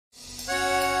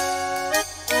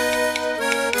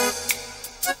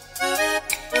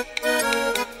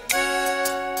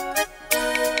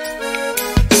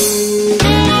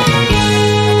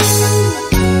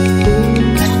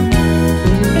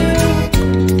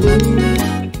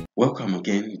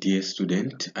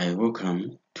student. I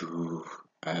welcome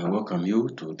you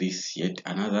to this yet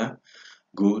another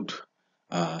good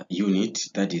unit,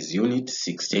 that is unit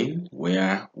 16,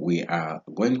 where we are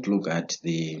going to look at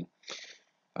the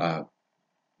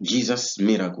Jesus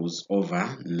miracles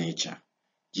over nature.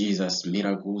 Jesus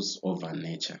miracles over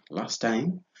nature. Last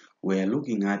time we were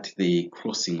looking at the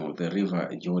crossing of the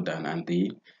river Jordan and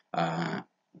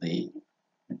the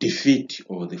defeat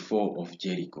or the fall of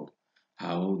Jericho,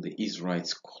 how the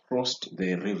Israelites crossed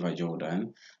the river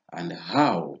Jordan and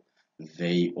how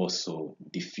they also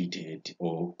defeated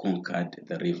or conquered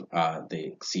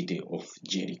the city of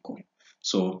Jericho.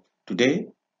 So today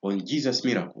on Jesus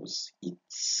miracles,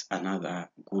 it's another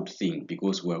good thing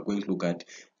because we are going to look at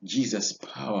Jesus'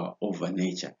 power over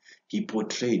nature. He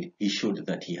showed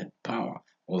that he had power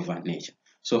over nature.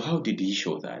 So how did he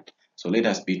show that? So let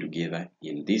us be together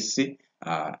in this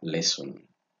lesson.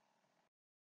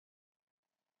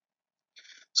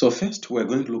 So first we're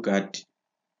going to look at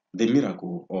the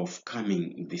miracle of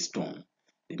calming the storm.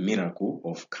 The miracle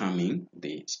of calming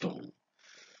the storm.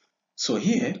 So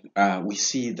here we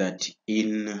see that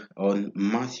on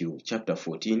Matthew chapter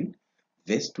 14,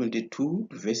 verse 22 to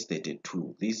verse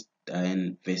 32, these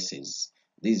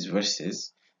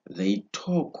verses, they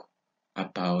talk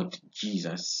about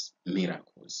Jesus'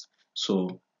 miracles.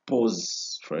 So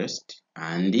pause first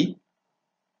and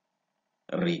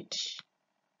read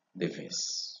the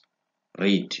verse.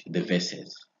 Read the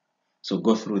verses. So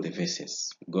go through the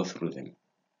verses. Go through them.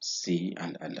 See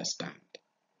and understand.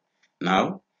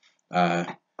 Now,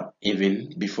 even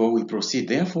before we proceed,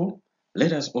 therefore,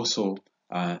 let us also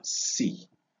see.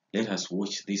 Let us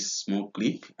watch this small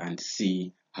clip and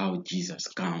see how Jesus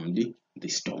calmed the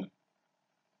storm.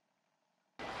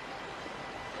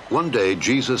 One day,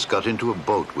 Jesus got into a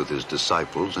boat with his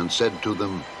disciples and said to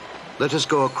them, "Let us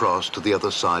go across to the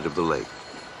other side of the lake."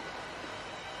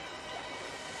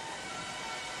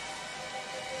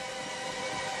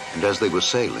 And as they were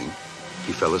sailing,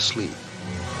 he fell asleep.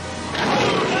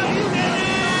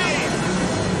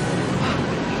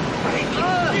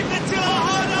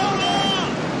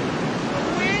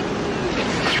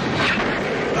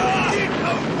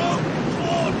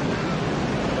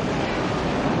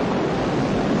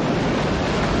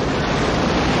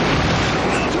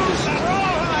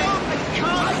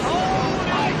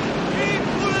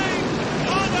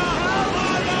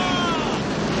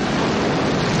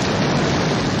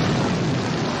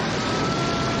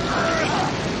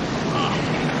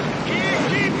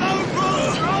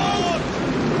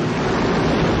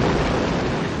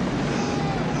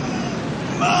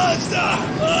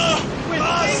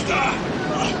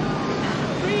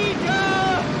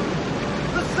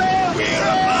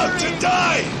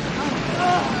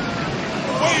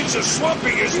 Waves are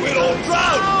swamping us, we'll all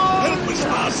drown! Help us,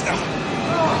 Master!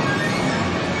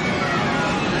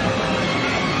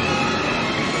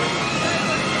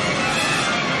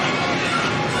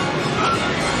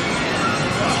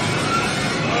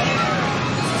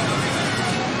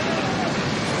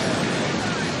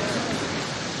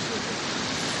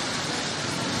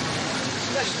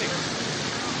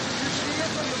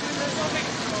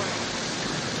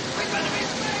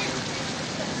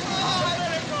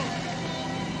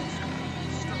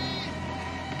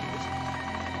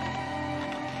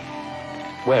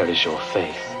 Where is your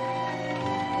faith?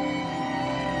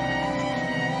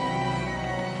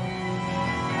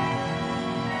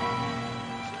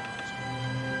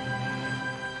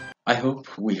 I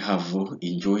hope we have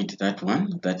enjoyed that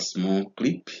one, that small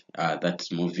clip, that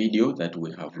small video that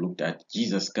we have looked at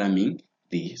Jesus calming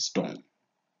the storm.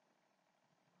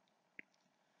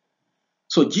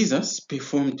 So Jesus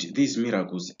performed these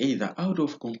miracles either out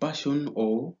of compassion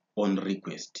or on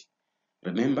request.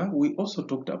 Remember, we also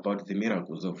talked about the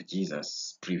miracles of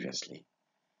Jesus previously.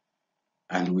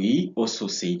 And we also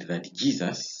said that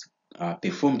Jesus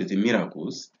performed the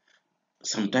miracles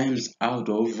sometimes out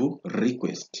of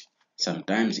request.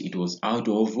 Sometimes it was out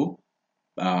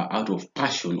of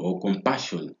passion or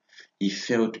compassion. He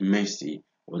felt mercy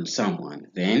on someone.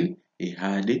 Then he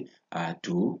had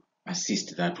to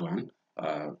assist that one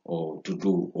or to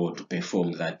do or to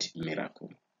perform that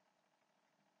miracle.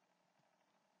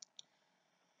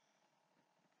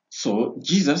 So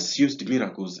Jesus used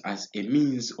miracles as a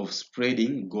means of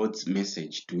spreading God's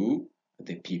message to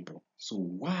the people. So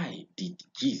why did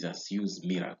Jesus use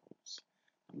miracles?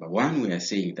 Number one, we are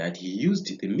saying that he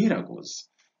used the miracles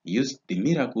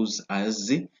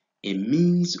as a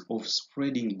means of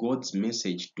spreading God's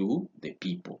message to the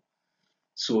people.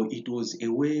 So it was a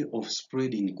way of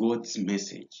spreading God's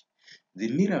message. The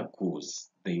miracles,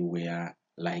 they were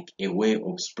like a way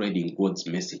of spreading God's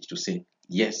message to say,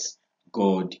 yes,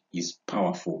 God is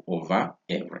powerful over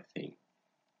everything.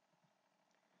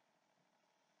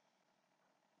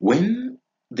 When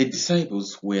the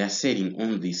disciples were sailing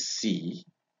on the sea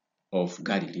of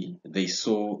Galilee, they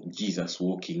saw Jesus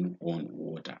walking on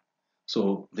water.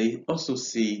 So they also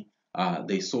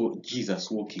they saw Jesus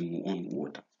walking on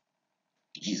water.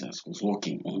 Jesus was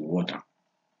walking on water,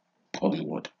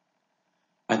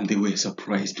 and they were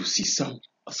surprised to see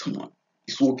someone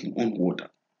is walking on water.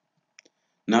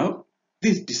 Now,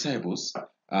 these disciples,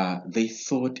 they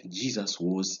thought Jesus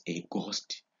was a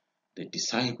ghost. The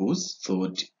disciples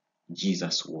thought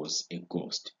Jesus was a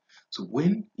ghost. So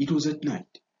when it was at night,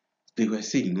 they were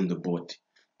sailing on the boat.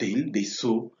 Then they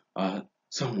saw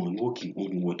someone walking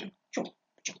on water.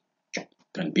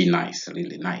 Can be nice,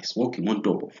 really nice, walking on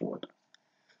top of water.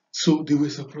 So they were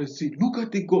surprised, say, look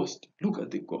at the ghost, look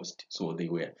at the ghost. So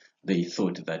they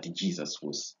thought that Jesus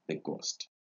was the ghost.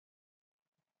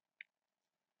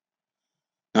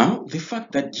 Now, the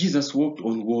fact that Jesus walked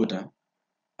on water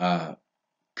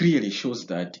clearly shows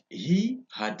that he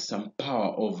had some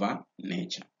power over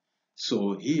nature.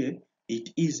 So here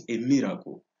it is a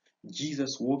miracle.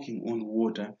 Jesus walking on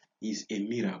water is a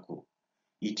miracle.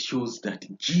 It shows that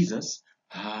Jesus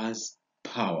has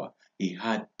power. He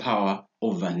had power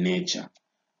over nature.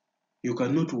 You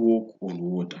cannot walk on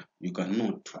water. You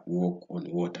cannot walk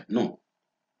on water. No,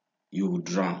 you will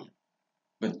drown.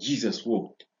 But Jesus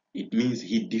walked. It means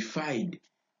he defied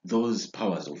those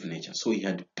powers of nature. So he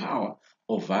had power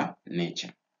over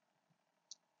nature.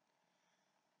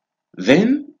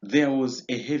 Then there was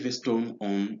a heavy storm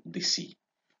on the sea.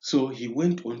 So he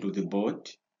went onto the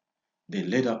boat. Then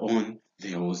later on,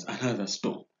 there was another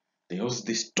storm. There was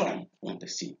the storm on the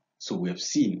sea. So we have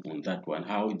seen on that one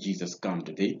how Jesus calmed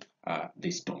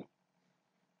the storm.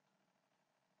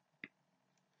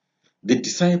 The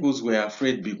disciples were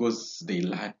afraid because they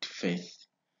lacked faith.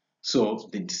 So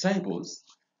the disciples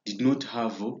did not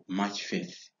have much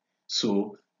faith.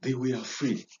 So they were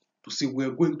afraid to say we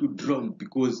are going to drown,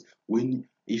 because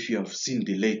if you have seen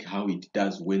the lake, how it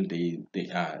does when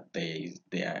there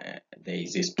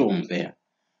is a storm there,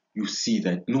 you see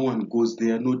that no one goes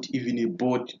there, not even a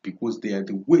boat, because they are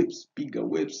the waves, bigger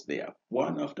waves there,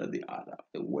 one after the other,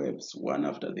 the waves one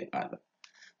after the other.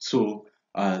 So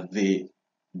the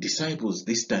disciples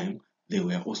this time, they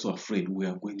were also afraid we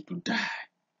are going to die.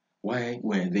 Why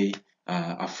were they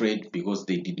afraid? Because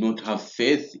they did not have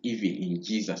faith even in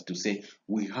Jesus to say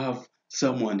we have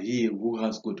someone here who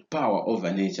has got power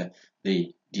over nature.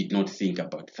 They did not think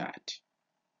about that.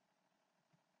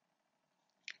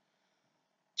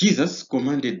 Jesus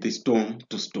commanded the storm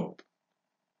to stop.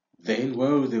 Then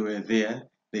while they were there,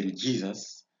 then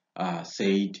Jesus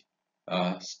said,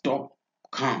 stop,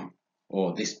 calm,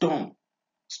 or the storm,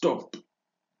 stop,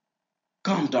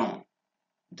 calm down.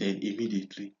 Then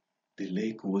immediately the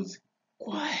lake was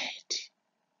quiet.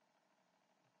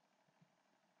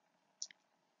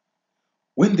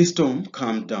 When the storm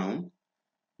calmed down,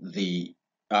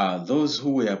 those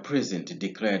who were present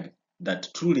declared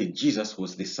that truly Jesus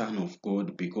was the Son of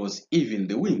God, because even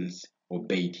the winds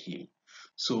obeyed him.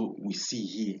 So we see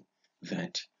here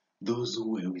that those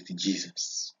who were with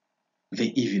Jesus,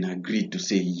 they even agreed to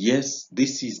say, yes,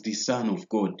 this is the Son of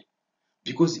God,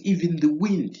 because even the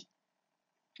wind,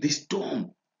 the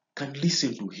storm, can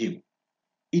listen to him.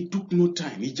 It took no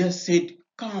time. He just said,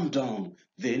 calm down.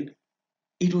 Then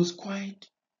it was quiet,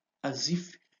 as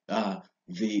if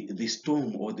the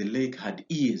storm or the lake had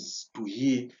ears to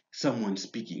hear someone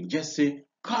speaking. Just say,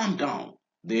 calm down.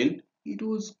 Then it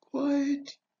was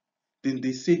quiet. Then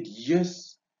they said,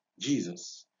 yes,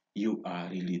 Jesus, you are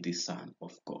really the Son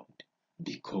of God,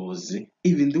 because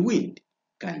even the wind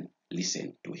can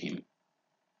listen to him.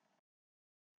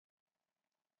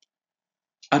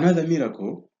 Another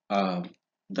miracle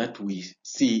that we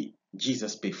see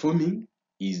Jesus performing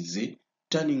is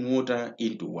turning water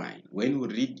into wine. When we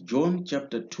read John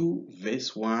chapter 2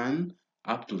 verse 1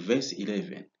 up to verse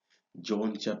 11,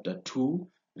 John chapter 2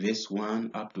 verse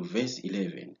 1 up to verse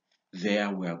 11, there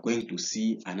we are going to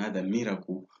see another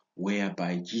miracle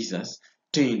whereby Jesus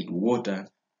turned water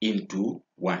into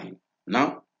wine.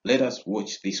 Now let us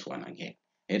watch this one again.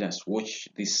 Let us watch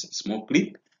this small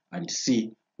clip and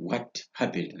see what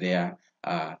happened there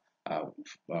on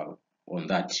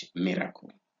that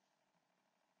miracle.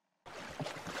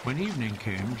 When evening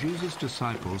came, Jesus'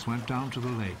 disciples went down to the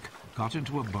lake, got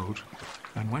into a boat,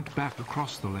 and went back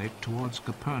across the lake towards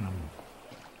Capernaum.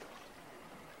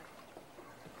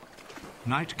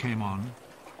 Night came on,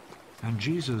 and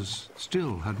Jesus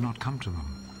still had not come to them.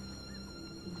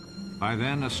 By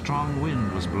then a strong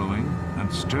wind was blowing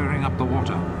and stirring up the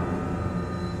water.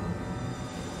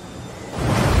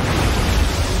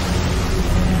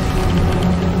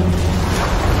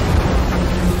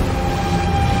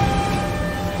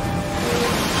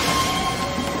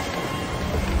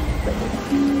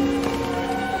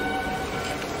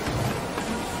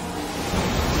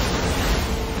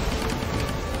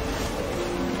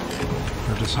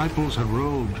 The disciples had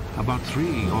rowed about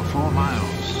 3 or 4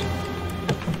 miles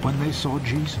when they saw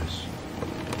Jesus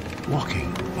walking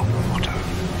on the water.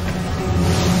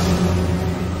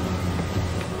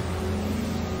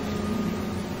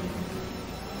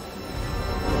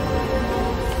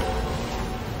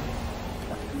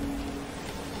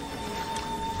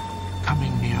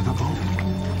 Coming near the boat,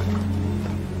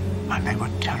 and they were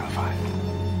terrified.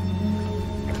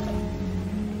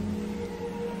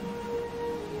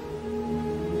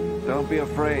 Don't be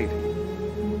afraid.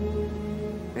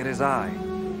 It is I.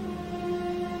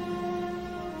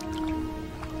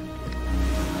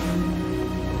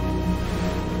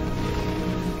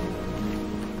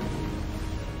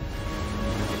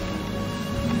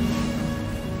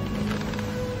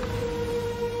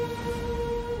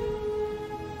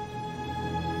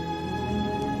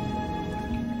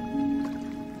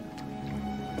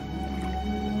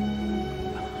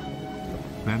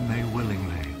 Then they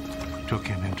willingly took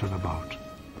him into the boat.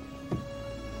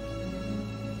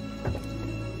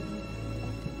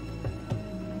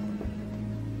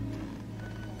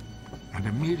 And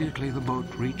immediately the boat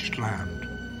reached land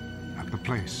at the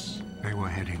place they were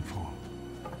heading for.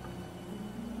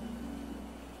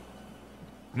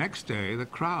 Next day, the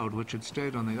crowd which had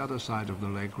stayed on the other side of the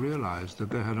lake realized that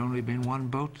there had only been one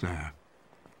boat there.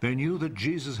 They knew that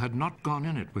Jesus had not gone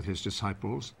in it with his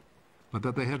disciples, but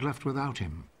that they had left without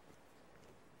him.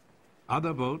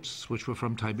 Other boats, which were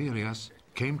from Tiberias,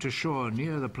 came to shore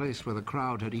near the place where the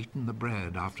crowd had eaten the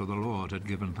bread after the Lord had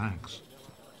given thanks.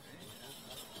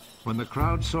 When the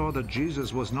crowd saw that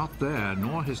Jesus was not there,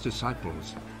 nor his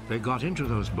disciples, they got into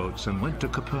those boats and went to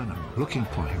Capernaum, looking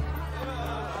for him.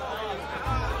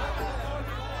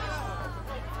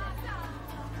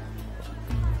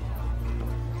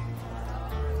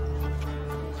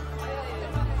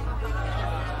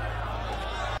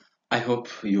 I hope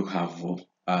you have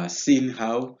seen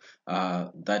how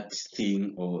that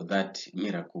thing or that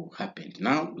miracle happened.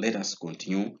 Now let us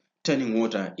continue turning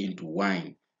water into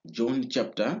wine. John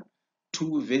chapter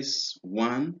 2 verse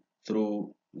 1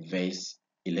 through verse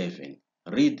 11.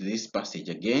 Read this passage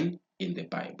again in the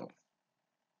Bible.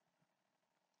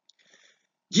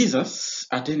 Jesus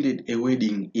attended a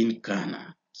wedding in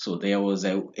Cana. So there was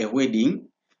a wedding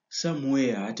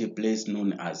somewhere at a place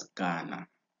known as Cana.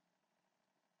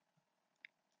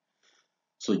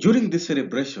 So during the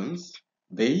celebrations,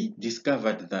 they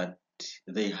discovered that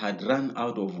they had run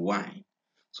out of wine.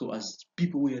 So as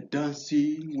people were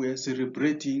dancing, were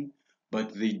celebrating,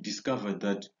 but they discovered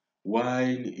that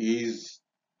wine is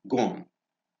gone.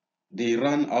 They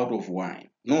ran out of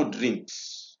wine, no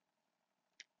drinks.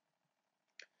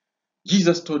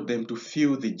 Jesus told them to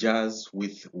fill the jars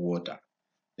with water.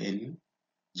 Then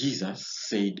Jesus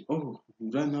said, "Oh,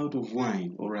 you ran out of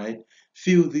wine, all right?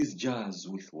 Fill these jars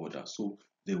with water." So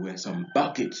there were some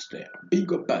buckets there,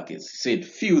 bigger buckets. He said,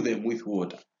 "Fill them with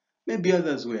water." Maybe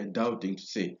others were doubting to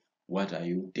say, "What are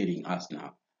you telling us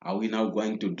now? Are we now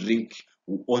going to drink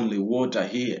only water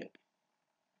here?"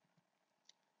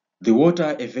 The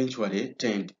water eventually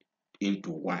turned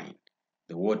into wine.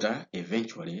 The water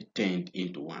eventually turned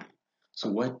into wine.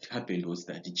 So what happened was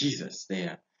that Jesus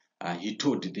there, he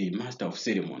told the master of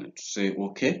ceremony to say,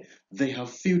 "Okay, they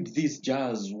have filled these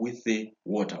jars with the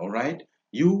water, all right?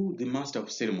 You, the master of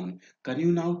ceremony, can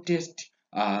you now taste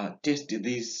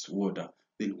this water?"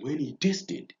 Then when he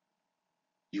tasted,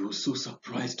 he was so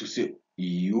surprised to say,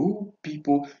 "You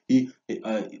people,"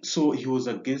 so he was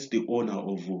against the owner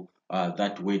of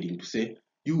that wedding to say,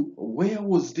 "You, where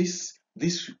was this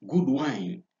good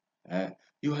wine?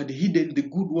 You had hidden the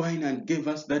good wine and gave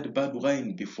us that bad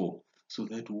wine before." So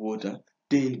that water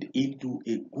turned into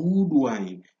a good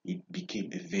wine. It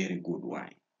became a very good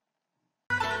wine.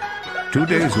 2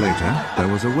 days later, there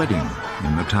was a wedding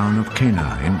in the town of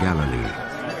Cana in Galilee.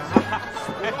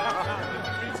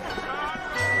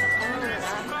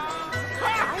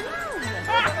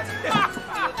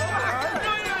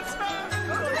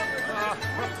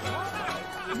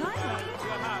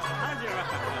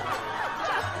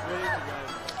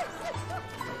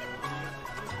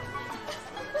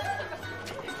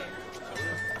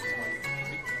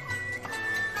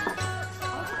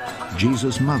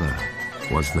 Jesus' mother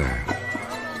was there.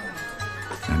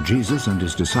 And Jesus and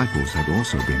his disciples had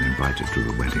also been invited to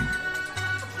the wedding.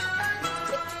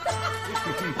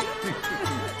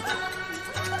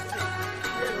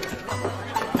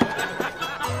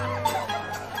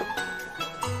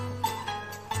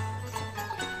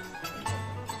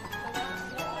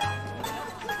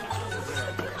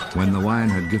 When the wine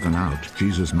had given out,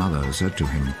 Jesus' mother said to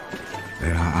him,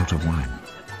 "They are out of wine."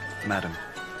 Madam,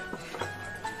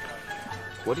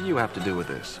 what do you have to do with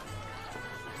this?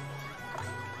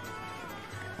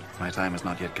 My time has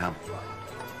not yet come.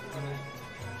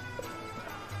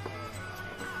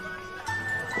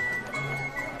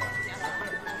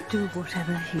 Do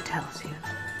whatever he tells you.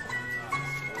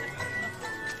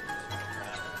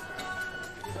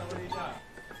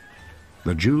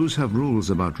 The Jews have rules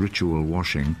about ritual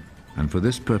washing, and for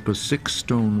this purpose 6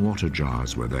 stone water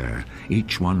jars were there,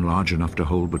 each one large enough to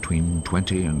hold between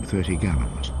 20 and 30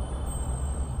 gallons.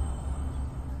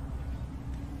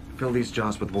 Fill these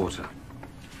jars with water.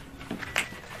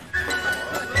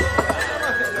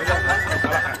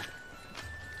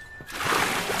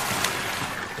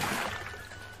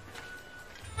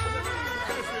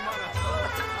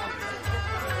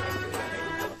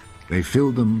 They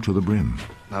filled them to the brim.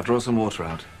 Now draw some water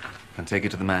out and take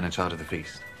it to the man in charge of the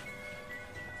feast.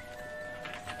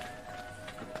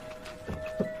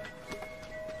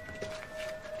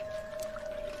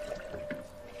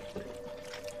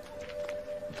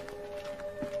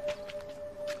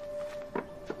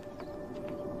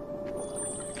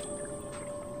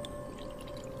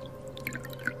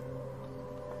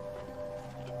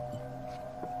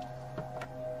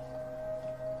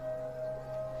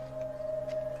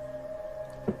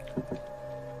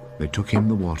 They took him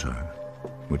the water,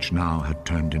 which now had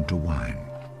turned into wine,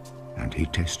 and he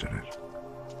tasted it.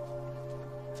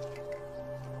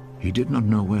 He did not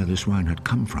know where this wine had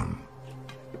come from,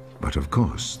 but of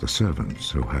course the servants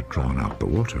who had drawn out the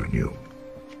water knew.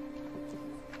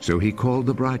 So he called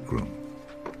the bridegroom.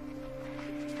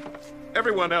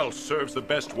 Everyone else serves the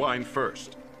best wine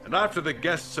first, and after the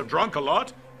guests have drunk a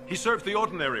lot, he serves the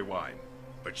ordinary wine.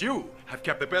 But you have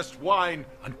kept the best wine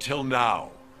until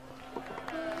now.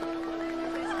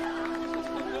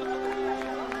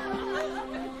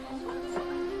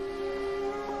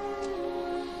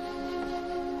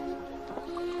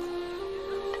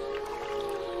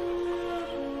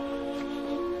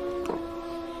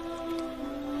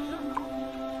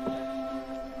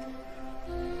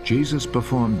 Jesus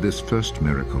performed this first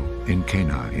miracle in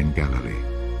Cana in Galilee.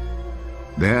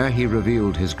 There he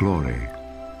revealed his glory,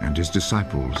 and his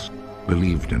disciples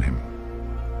believed in him.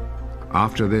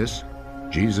 After this,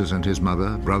 Jesus and his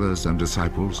mother, brothers, and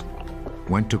disciples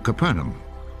went to Capernaum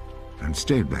and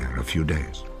stayed there a few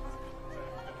days.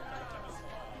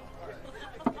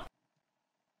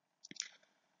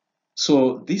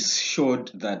 So this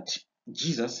showed that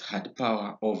Jesus had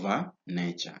power over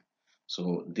nature.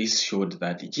 So this showed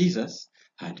that Jesus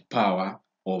had power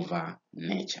over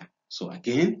nature. So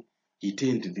again, he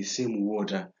turned the same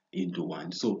water into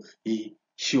wine. So he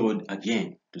showed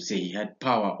again to say he had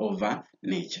power over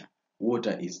nature.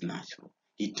 Water is natural.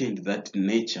 He turned that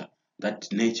nature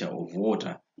of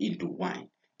water into wine.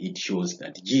 It shows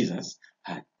that Jesus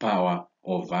had power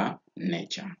over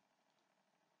nature.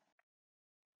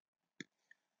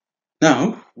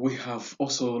 Now, we have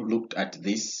also looked at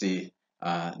this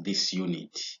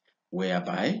unit,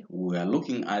 whereby we are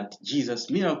looking at Jesus'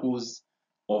 miracles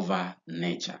over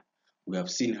nature. We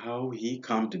have seen how he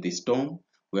calmed the storm.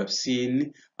 We have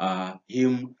seen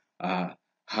him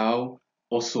how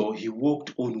also he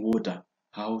walked on water,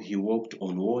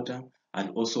 and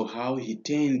also how he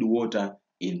turned water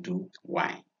into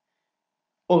wine.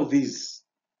 All these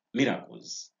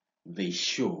miracles, they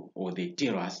show or they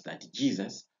tell us that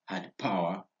Jesus had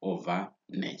power over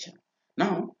nature.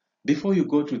 Now, before you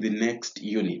go to the next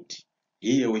unit,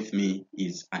 here with me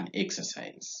is an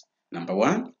exercise. Number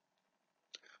 1,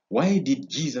 why did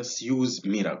Jesus use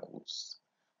miracles?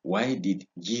 Why did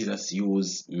Jesus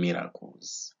use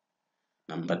miracles?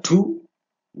 Number 2,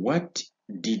 what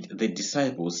did the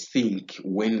disciples think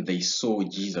when they saw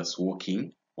Jesus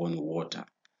walking on water?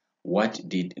 What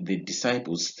did the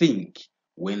disciples think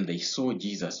when they saw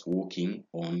Jesus walking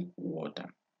on water?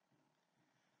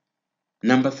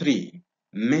 Number 3,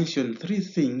 mention 3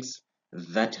 things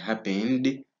that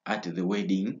happened at the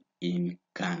wedding in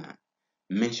Cana.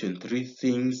 Mention 3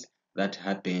 things that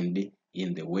happened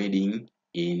in the wedding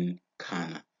in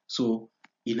Cana. So,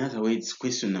 in other words,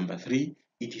 question number 3,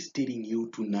 it is telling you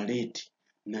to narrate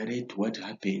what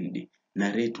happened.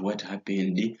 Narrate what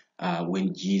happened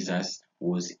when Jesus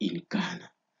was in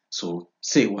Cana. So,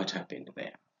 say what happened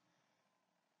there.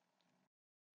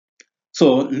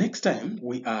 So next time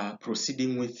we are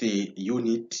proceeding with the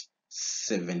unit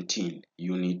 17.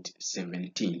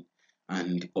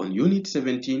 And on unit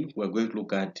 17, we're going to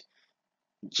look at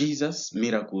Jesus'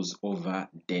 miracles over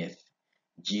death.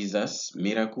 Jesus'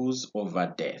 miracles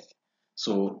over death.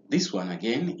 So this one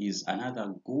again is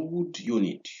another good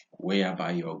unit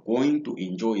whereby you're going to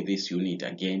enjoy this unit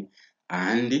again,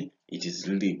 and it is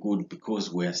really good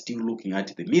because we are still looking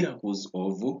at the miracles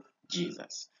of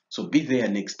Jesus. So be there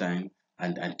next time,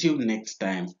 and until next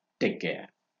time, take care.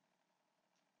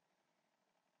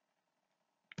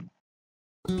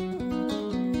 you.